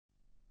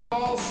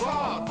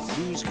Allsorts.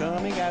 Who's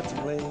coming out to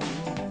play?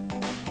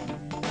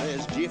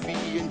 There's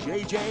Jiffy and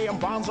JJ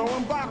and Bonzo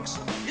and Box.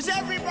 Is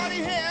everybody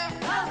here?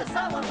 Oh, there's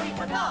someone we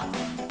forgot.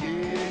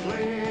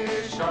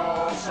 Gigglish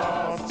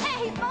Allsorts.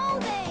 Hey,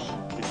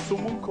 Baldy! Is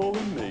someone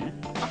calling me?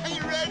 Are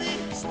you ready?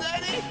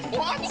 Steady?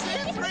 1, 2,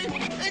 3,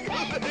 English!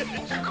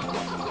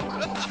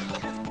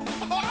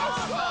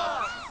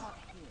 Allsorts!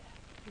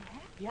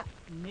 Yeah,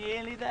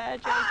 nearly there,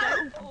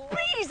 JJ. Oh,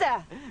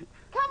 Breezer!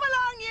 Come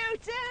along, you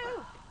two!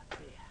 Oh,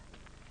 dear.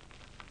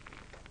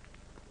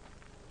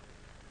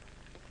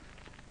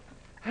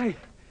 Hey,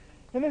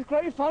 in this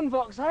great fun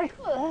box, eh?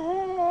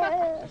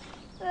 Oh,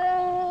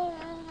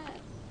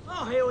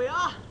 here we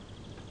are.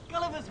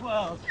 Gulliver's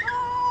World.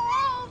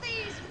 Oh, all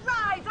these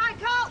rides! I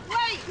can't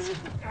wait!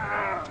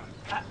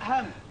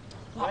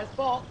 Where's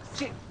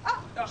Box?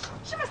 Oh,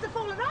 she must have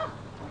fallen off.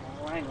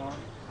 Oh, hang on.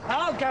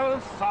 I'll go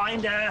and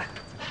find her.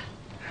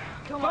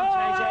 Come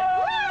on,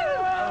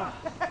 JJ.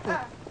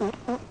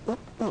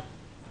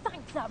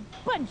 Thanks a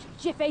bunch,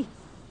 Jiffy.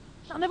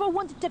 I never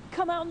wanted to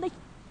come out on this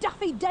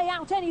daffy day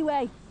out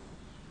anyway.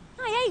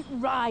 I hate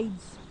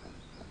rides.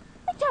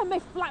 They turn my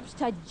flaps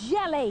to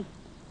jelly.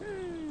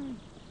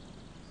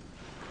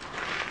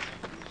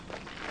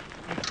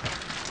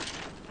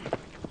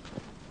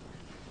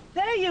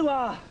 There you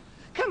are.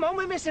 Come on,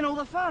 we're missing all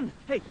the fun.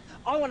 Hey,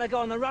 I want to go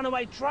on the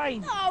runaway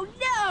train. Oh,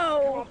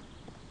 no!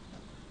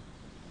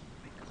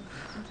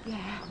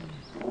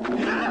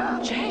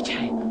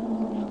 JJ,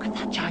 look at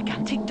that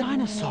gigantic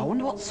dinosaur. I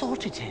wonder what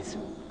sort it is.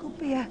 Could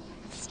be a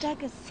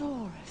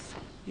Stegosaurus.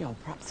 Yeah, or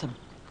perhaps a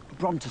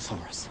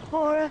brontosaurus.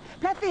 Or a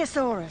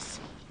Plesiosaurus.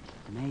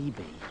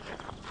 Maybe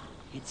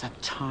it's a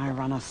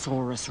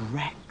Tyrannosaurus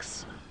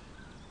Rex.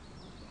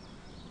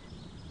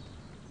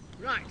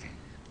 Right,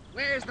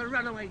 where's the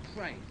runaway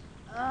train?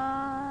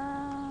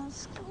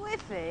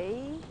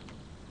 Squiffy?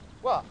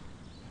 What?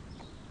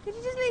 Could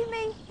you just leave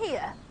me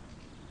here?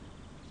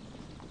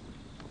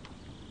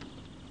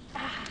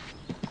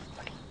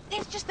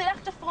 It's just that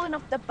after falling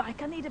off the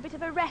bike, I need a bit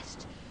of a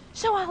rest.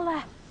 So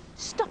I'll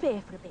stop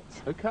here for a bit.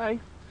 Okay.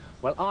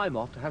 Well, I'm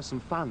off to have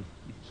some fun.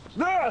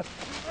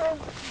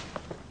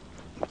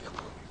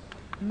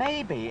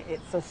 Maybe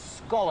it's a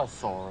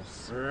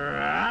Scolosaurus.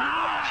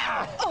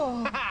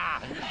 Oh.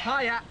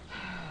 Hiya.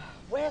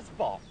 Where's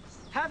Box?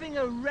 Having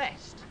a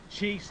rest,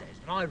 she says,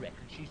 and I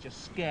reckon she's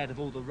just scared of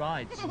all the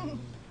rides.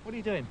 What are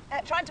you doing?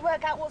 Trying to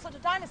work out what sort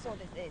of dinosaur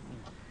this is.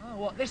 Oh,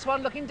 what, this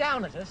one looking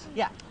down at us?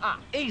 Yeah. Ah,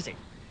 easy.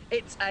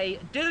 It's a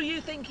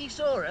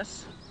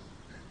do-you-think-he-saurus.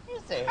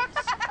 Is it?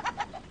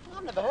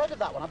 I've never heard of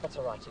that one. I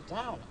better write it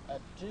down.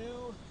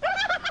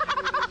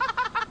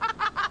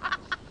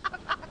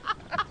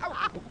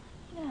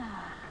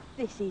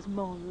 This is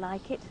more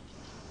like it.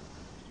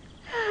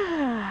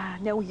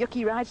 No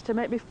yucky rides to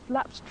make me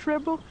flaps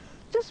tremble.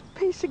 Just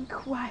peace and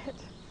quiet.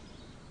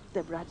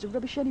 Them rides are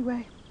rubbish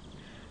anyway.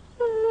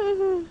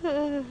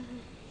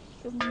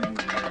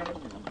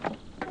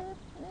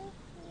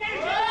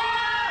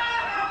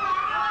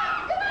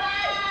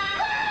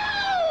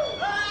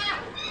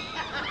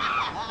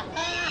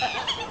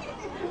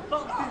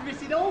 Box is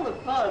missing all the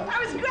fun. That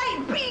was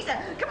great, Breezer!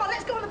 Come on,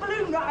 let's go on the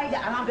balloon ride.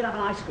 Yeah, and I'm going to have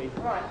an ice cream.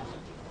 Right.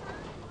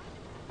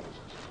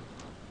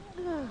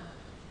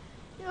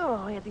 Oh,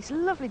 I had this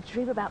lovely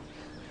dream about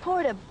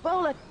pouring a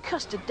bowl of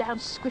custard down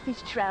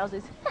Squiffy's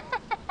trousers.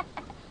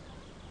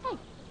 Hey!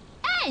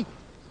 Hey!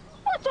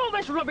 What's all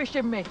this rubbish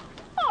in me?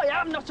 I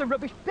am not a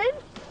rubbish bin.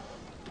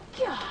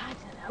 God, I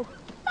don't know.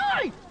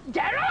 Hey!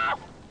 Get off!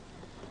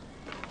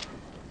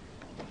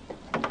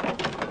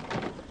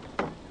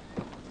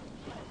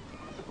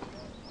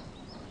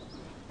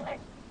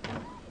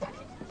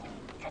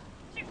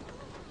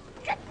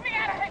 Get me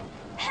out of here!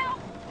 Help!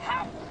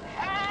 Help!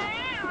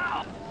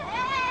 Help!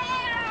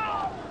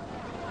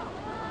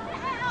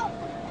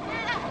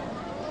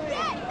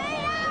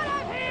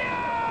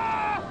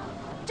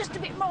 Just a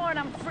bit more and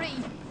I'm free.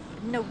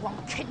 No one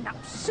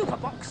kidnaps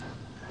Superbox.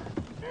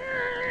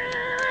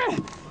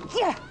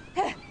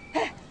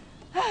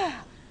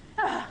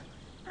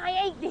 I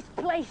hate this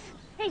place.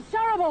 It's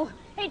horrible.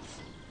 It's...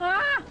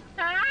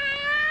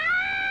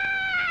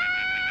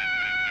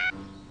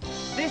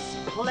 This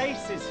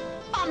place is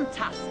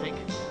fantastic.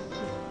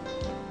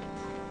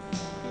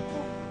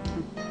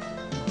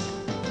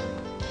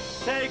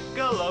 Take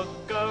a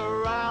look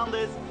around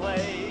this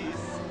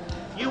place.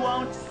 You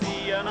won't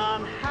see an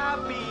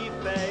unhappy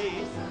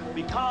face,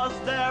 because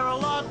there are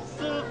lots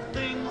of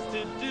things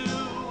to do.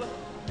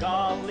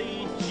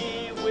 Golly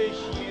gee, wish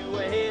you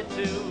were here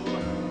too.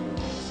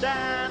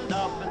 Stand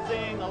up and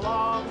sing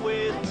along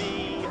with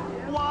me.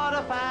 What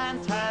a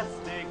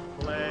fantastic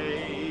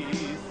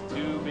place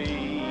to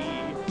be.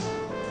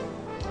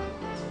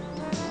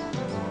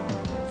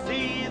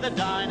 See the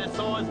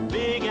dinosaurs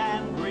big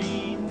and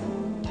green.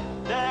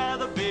 They're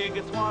the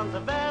biggest ones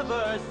I've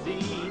ever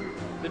seen.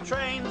 The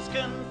trains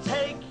can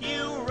take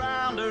you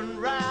round and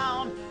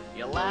round.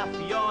 You laugh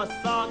your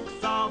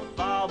socks off,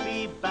 I'll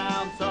be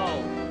bound. So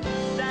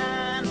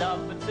stand up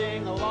and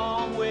sing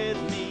along with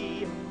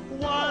me.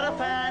 What a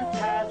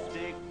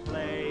fantastic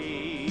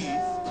place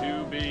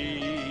to be.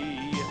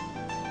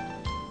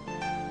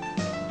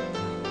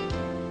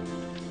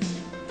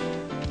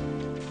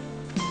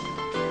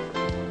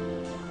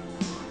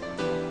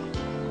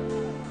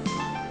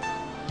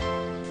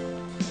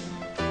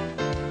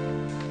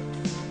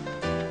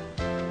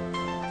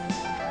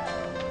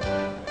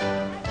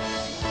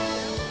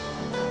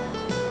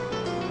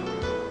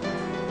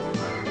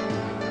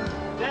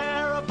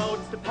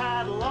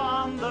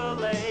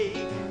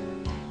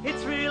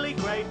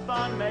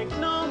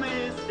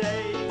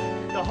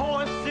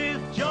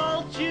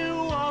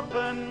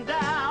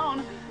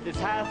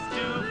 has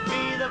to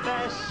be the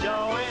best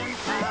show in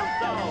town.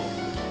 So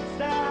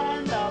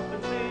stand up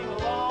and sing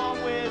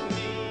along with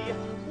me.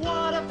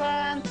 What a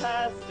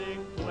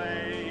fantastic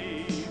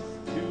place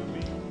to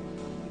be.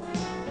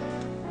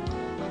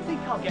 I think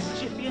I'll get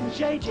Jiffy and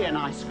JJ an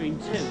ice cream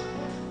too.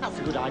 That's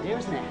a good idea,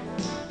 isn't it?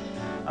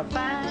 A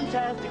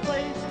fantastic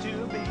place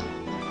to be.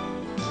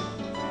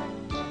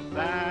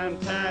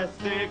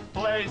 Fantastic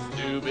place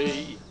to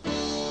be.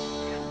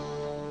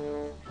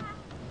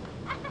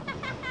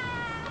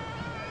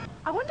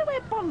 I wonder where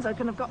Bonzo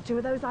can have got to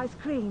with those ice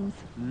creams.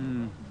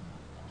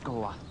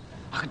 Oh,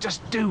 I could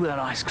just do with an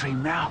ice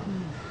cream now.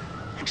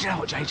 And do you know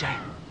what, JJ?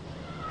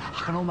 I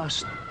can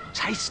almost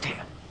taste it.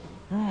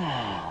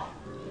 I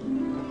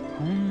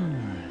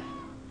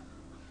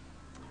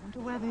wonder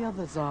where the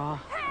others are.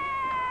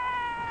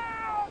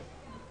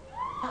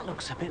 That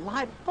looks a bit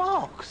like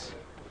Box.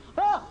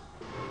 Ah!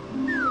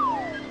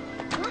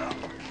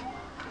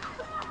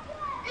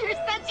 You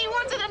said you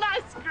wanted an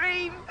ice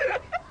cream.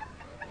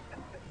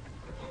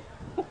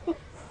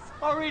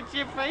 Sorry,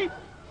 Jiffy.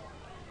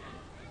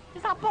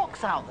 Is that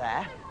Box out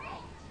there?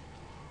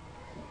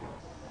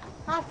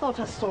 I thought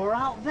I saw her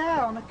out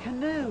there on a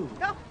canoe.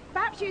 Oh,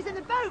 perhaps she was in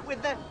the boat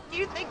with the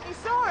 "You think you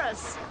saw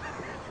us?"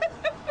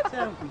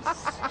 Don't be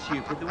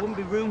stupid. There wouldn't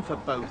be room for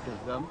both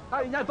of them.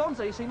 Oh, no,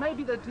 Bonzo, you see,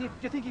 maybe you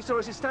think he saw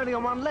us is standing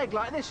on one leg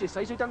like this, you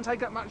see, so he doesn't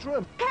take up much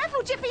room.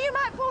 Careful, Jiffy, you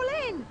might fall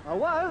in. I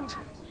won't.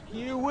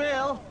 You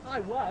will. I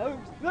won't.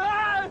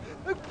 Ah!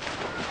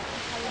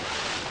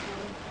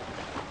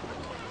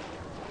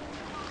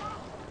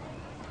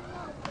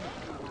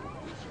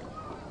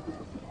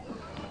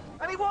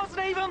 And he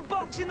wasn't even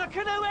boxing the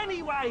canoe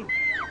anyway.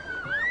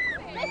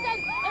 Listen,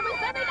 it was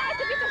very nice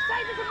of you to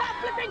save us from that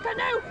flipping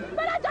canoe,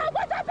 but I don't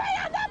want to be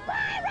on the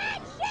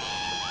pirate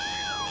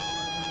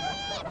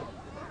ship!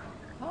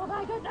 Oh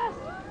my goodness!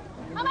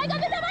 Oh my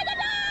goodness, oh my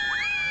goodness!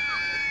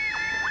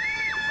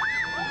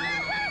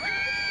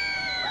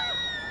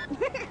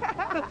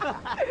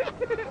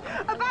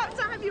 About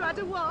time you had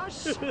a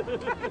wash. Must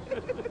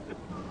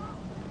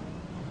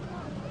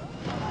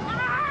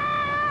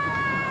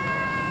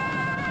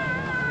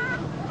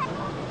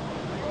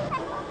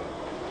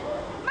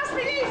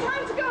be nearly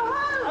time to go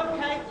home.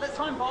 Okay, let's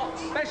find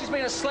Box. Bet she's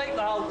been asleep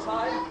the whole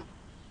time.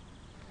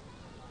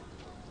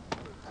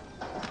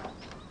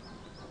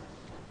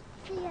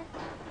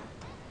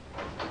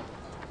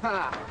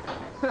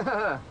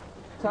 Ha!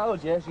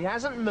 Told you, she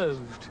hasn't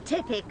moved.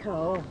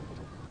 Typical.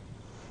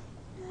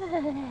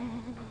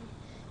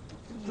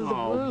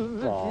 Oh,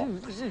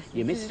 Box.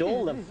 You missed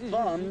all the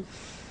fun.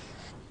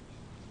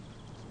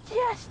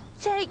 Just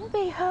take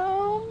me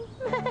home.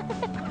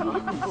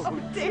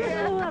 Oh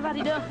dear. Oh, I've had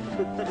enough.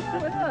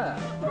 Yeah.